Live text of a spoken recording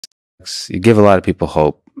You give a lot of people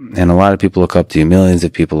hope, and a lot of people look up to you. Millions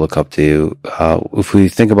of people look up to you. If we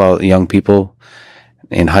think about young people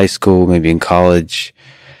in high school, maybe in college,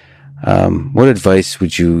 what advice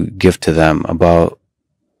would you give to them about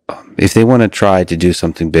if they want to try to do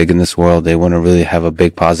something big in this world, they want to really have a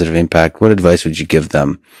big positive impact? What advice would you give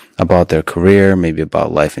them about their career, maybe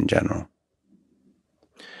about life in general?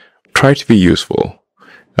 Try to be useful.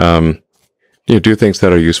 Do things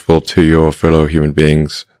that are useful to your fellow human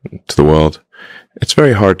beings, to the world. It's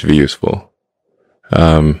very hard to be useful.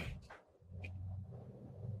 Very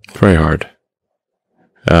hard.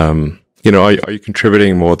 Are you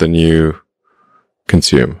contributing more than you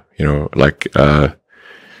consume? Can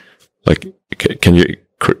you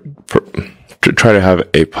try to have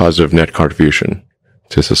a positive net contribution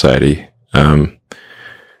to society?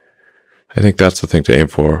 I think that's the thing to aim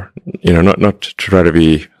for. Not to try to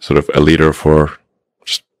be sort of a leader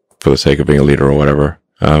just for the sake of being a leader or whatever.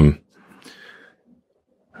 A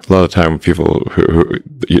lot of time, the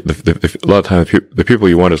people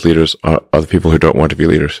you want as leaders are the people who don't want to be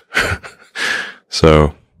leaders.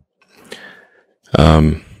 So,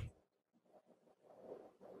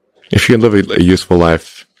 if you can live a useful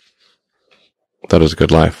life, that is a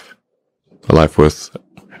good life, a life worth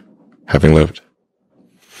having lived.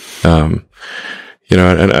 And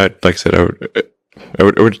like I said, I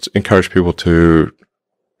would encourage people to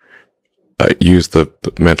use the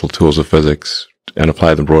mental tools of physics and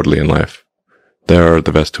apply them broadly in life. They're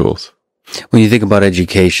the best tools. When you think about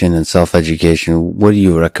education and self-education, what do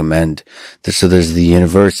you recommend? So there's the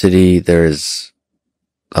university, there's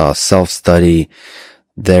self-study,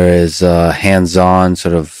 there is hands-on,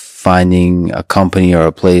 sort of finding a company or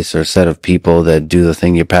a place or a set of people that do the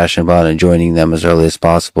thing you're passionate about and joining them as early as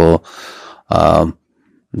possible.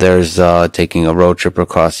 There's taking a road trip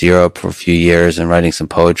across Europe for a few years and writing some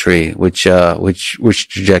poetry. Which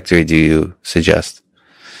trajectory do you suggest?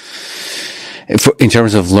 In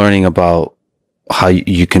terms of learning about how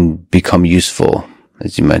you can become useful,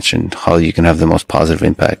 as you mentioned, how you can have the most positive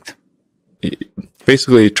impact.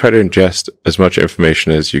 Basically, try to ingest as much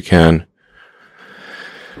information as you can,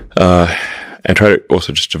 and try to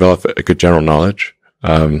also just develop a good general knowledge.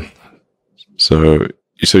 So you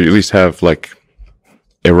at least have like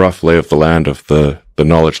a rough lay of the land of the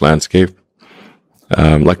knowledge landscape.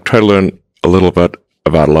 Try to learn a little bit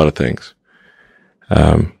about a lot of things.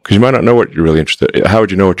 Because you might not know what you're really interested in. How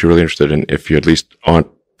would you know what you're really interested in if you at least aren't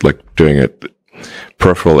doing a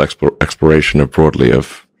peripheral exploration broadly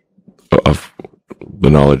of the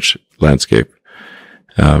knowledge landscape?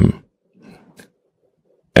 And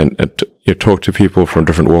you talk to people from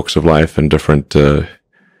different walks of life and different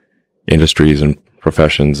industries and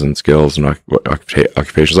professions and skills and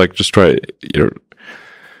occupations. Just try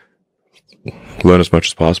learn as much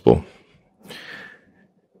as possible.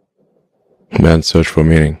 Man's search for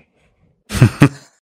meaning.